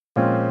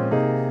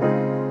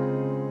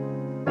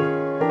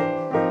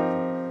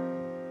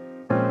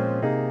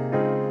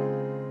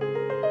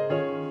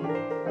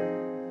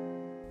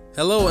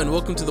Hello and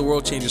welcome to the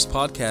World Changers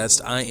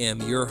Podcast. I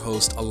am your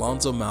host,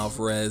 Alonzo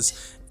Malvarez.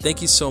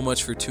 Thank you so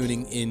much for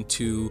tuning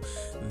into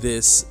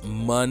this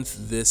month,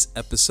 this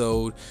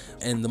episode.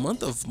 And the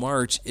month of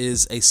March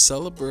is a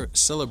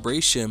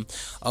celebration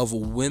of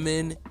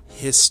Women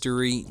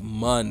History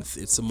Month.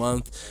 It's a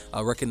month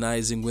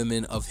recognizing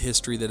women of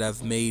history that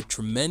have made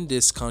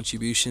tremendous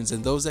contributions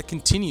and those that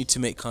continue to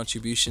make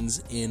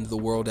contributions in the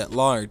world at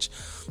large.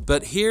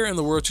 But here in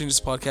the World Changers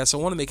Podcast, I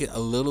want to make it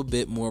a little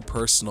bit more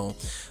personal.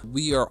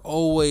 We are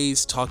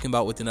always talking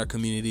about within our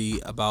community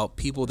about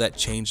people that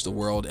change the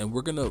world, and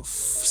we're going to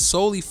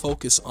solely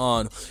focus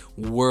on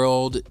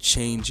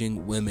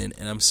world-changing women.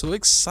 And I'm so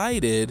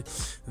excited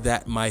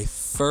that my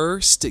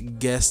first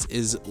guest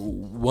is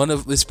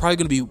probably going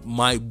to be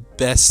my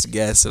best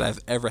guest that I've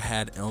ever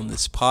had on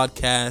this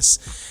podcast,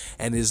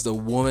 and is the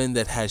woman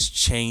that has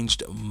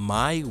changed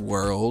my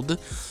world.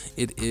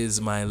 It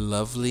is my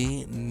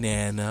lovely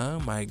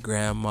Nana, my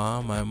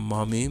grandma, my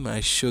mommy,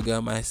 my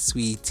sugar, my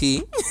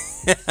sweetie,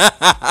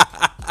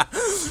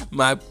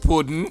 my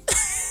pudding.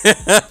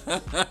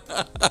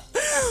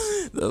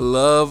 The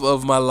love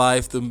of my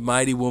life, the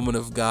mighty woman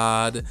of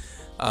God,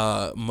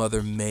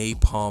 Mother May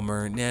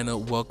Palmer. Nana,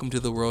 welcome to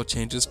the World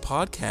Changers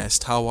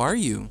Podcast. How are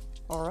you?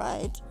 All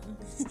right.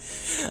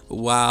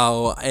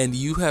 Wow, and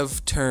you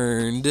have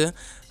turned.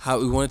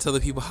 We want to tell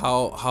the people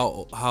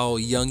how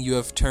young you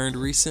have turned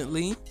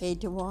recently.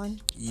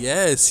 81.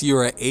 Yes, you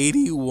are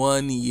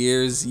 81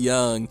 years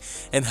young.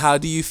 And how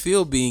do you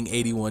feel being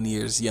 81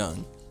 years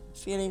young?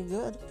 Feeling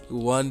good.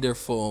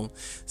 Wonderful.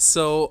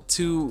 So,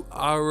 to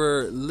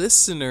our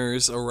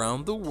listeners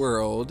around the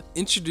world,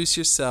 introduce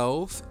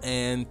yourself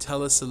and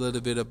tell us a little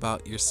bit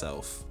about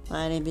yourself.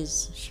 My name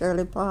is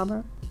Shirley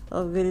Palmer.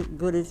 How very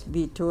good it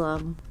be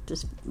to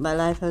my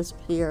life has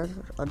here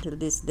until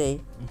this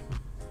day.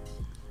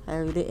 I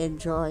really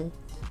enjoy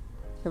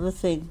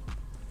everything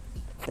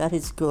that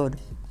is good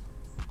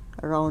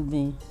around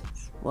me.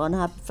 One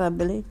happy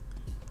family,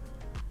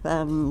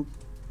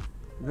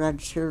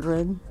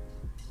 grandchildren,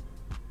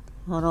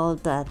 and all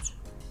that.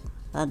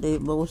 And the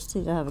most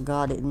thing I have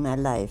got in my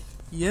life.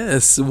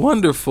 Yes,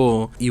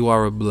 wonderful. You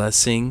are a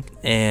blessing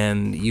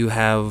and you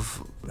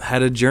have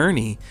had a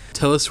journey.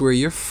 Tell us where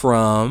you're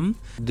from,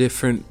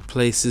 different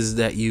places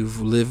that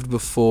you've lived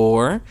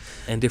before,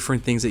 and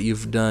different things that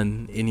you've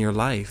done in your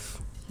life.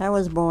 I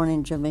was born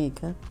in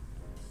Jamaica.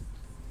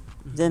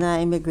 Then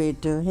I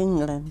immigrated to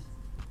England,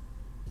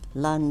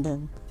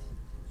 London.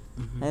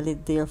 I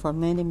lived there for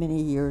many,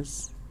 many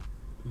years.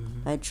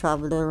 I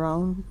traveled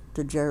around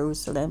to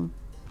Jerusalem,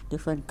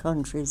 different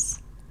countries.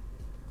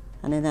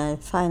 And then I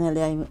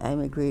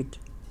immigrated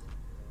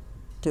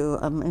to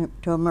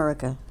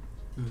America.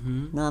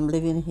 Now I'm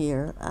living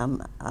here.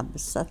 I'm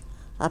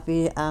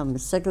happy. I'm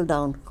settled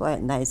down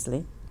quite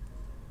nicely.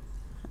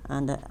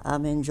 And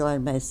I'm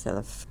enjoying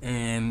myself.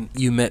 And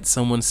you met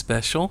someone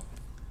special?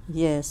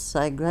 Yes,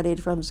 I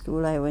graduated from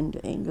school. I went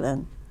to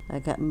England. I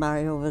got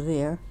married over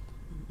there.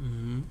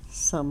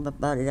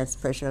 Somebody that's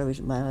special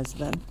with my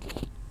husband.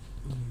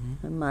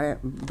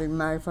 I've been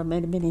married for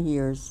many, many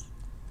years.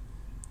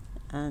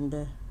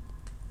 And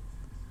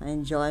I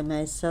enjoy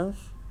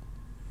myself.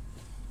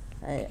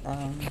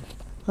 I'm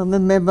a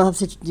member of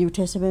the New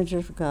Testament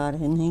Church of God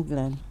in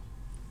England.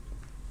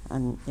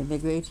 And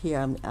immigrate here,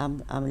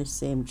 I'm the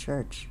same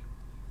church.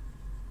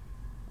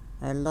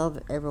 I love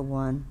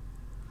everyone.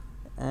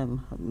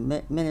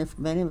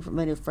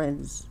 Many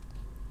friends,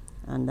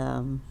 and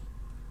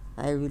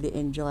I really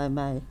enjoy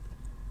my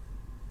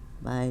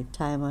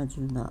time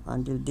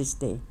until this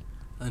day.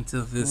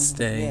 Until this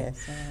day. Yes.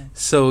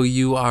 So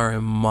you are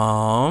a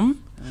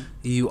mom,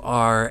 you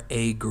are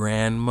a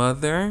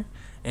grandmother,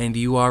 and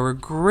you are a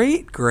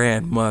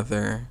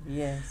great-grandmother.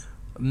 Yes.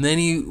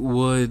 Many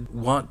would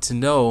want to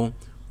know,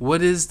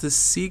 what is the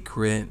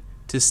secret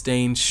to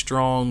staying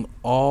strong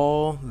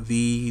all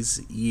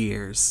these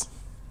years?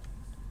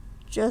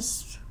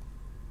 Just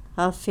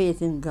have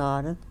faith in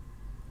God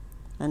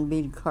and be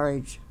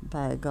encouraged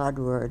by God's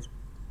word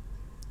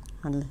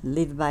and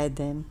live by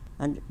them,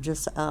 and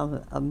just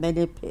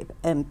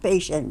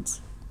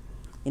patience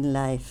in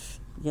life,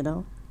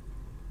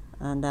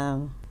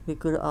 And we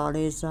could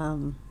always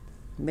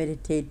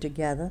meditate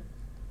together,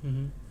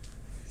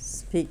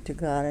 speak to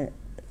God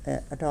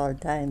at all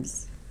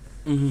times.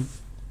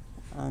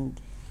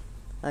 And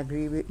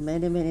agree with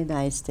many, many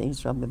nice things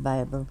from the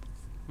Bible.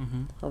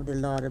 How the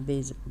Lord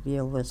will be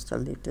of us to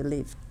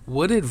live.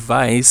 What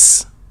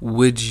advice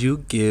would you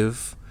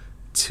give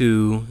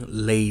to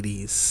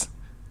ladies,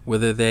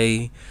 whether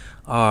they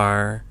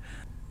are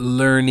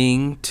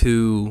learning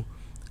to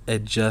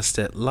adjust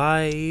at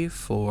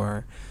life,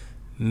 or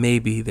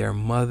maybe they're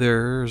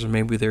mothers, or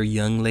maybe they're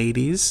young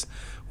ladies?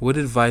 What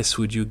advice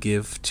would you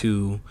give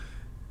to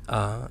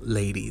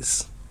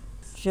ladies?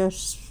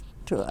 Just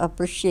to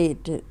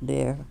appreciate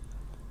their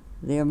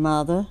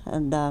mother,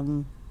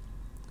 and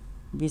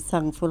be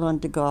thankful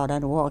unto God,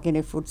 and walk in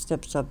the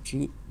footsteps of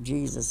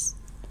Jesus,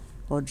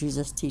 or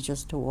Jesus teach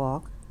us to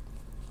walk.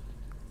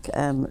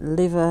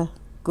 Live a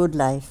good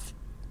life,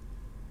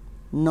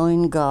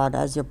 knowing God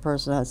as your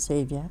personal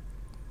Savior,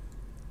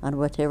 And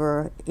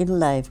whatever in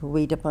life,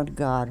 wait upon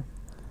God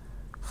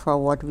for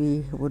what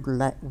we would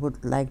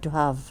like to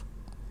have.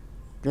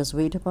 Just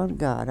wait upon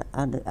God,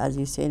 and as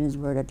you say in His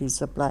Word, that He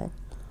supply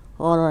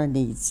all our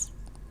needs,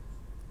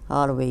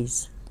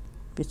 always.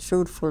 Be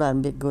truthful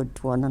and be good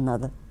to one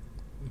another.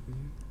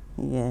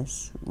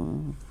 Yes.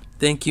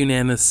 Thank you,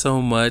 Nana,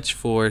 so much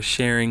for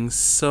sharing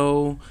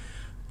so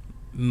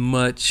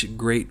much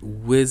great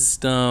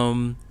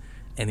wisdom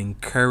and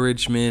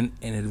encouragement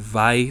and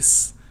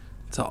advice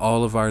to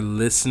all of our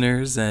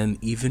listeners and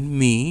even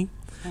me.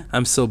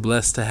 I'm so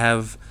blessed to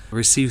have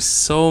received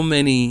so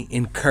many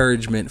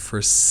encouragement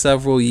for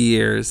several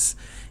years,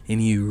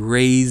 and you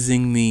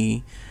raising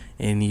me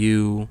and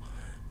you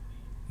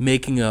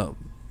making a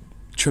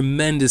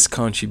tremendous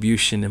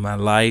contribution in my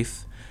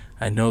life.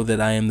 I know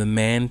that I am the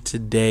man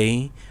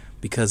today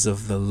because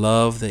of the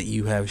love that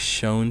you have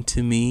shown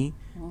to me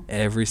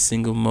every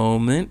single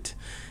moment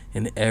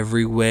in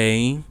every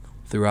way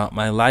throughout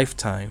my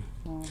lifetime.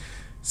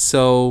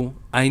 So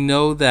I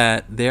know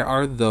that there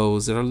are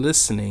those that are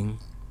listening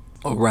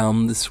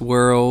around this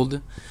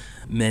world.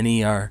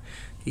 Many are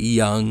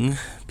young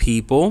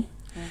people.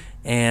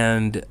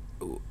 And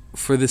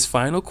for this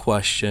final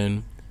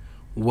question,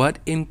 what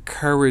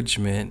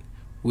encouragement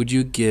would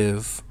you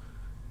give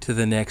to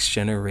the next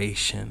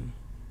generation,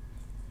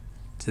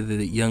 to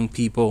the young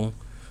people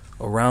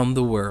around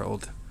the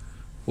world?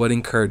 What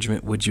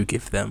encouragement would you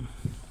give them?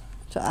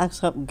 To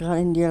accept God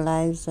in their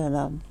lives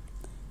and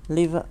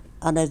live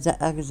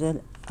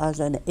as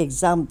an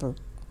example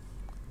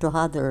to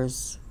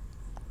others,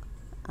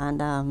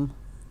 and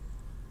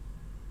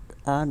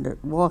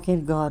walk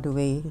in God's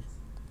way,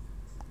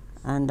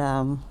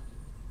 and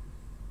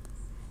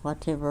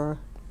whatever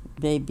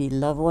may be,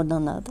 love one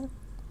another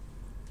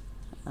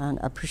and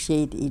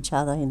appreciate each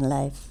other in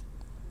life,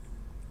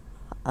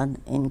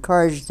 and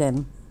encourage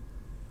them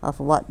of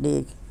what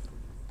they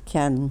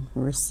can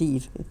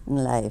receive in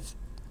life,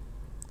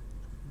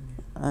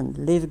 and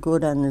live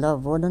good and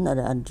love one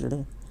another,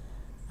 actually,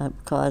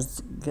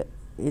 because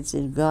it's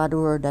in God's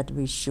word that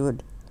we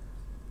should,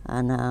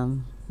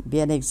 and be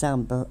an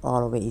example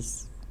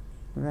always,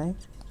 right?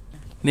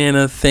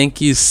 Nana, thank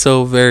you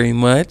so very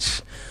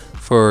much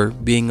for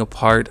being a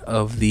part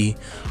of the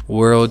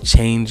World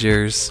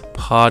Changers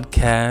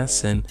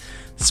podcast and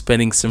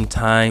spending some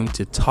time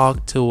to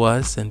talk to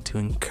us and to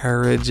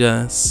encourage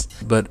us.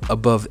 But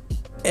above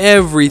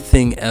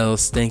everything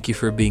else, thank you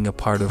for being a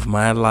part of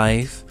my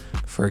life,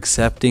 for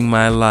accepting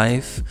my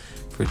life,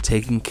 for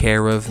taking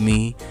care of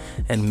me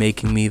and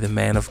making me the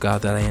man of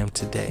God that I am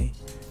today.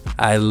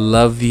 I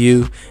love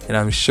you, and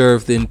I'm sure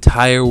if the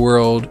entire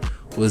world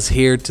was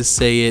here to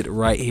say it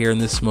right here in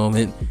this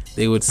moment,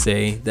 they would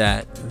say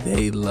that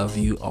they love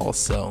you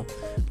also.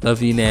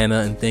 Love you, Nana,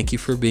 and thank you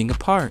for being a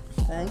part.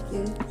 Thank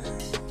you.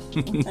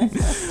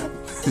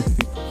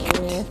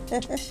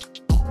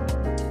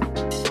 Yeah.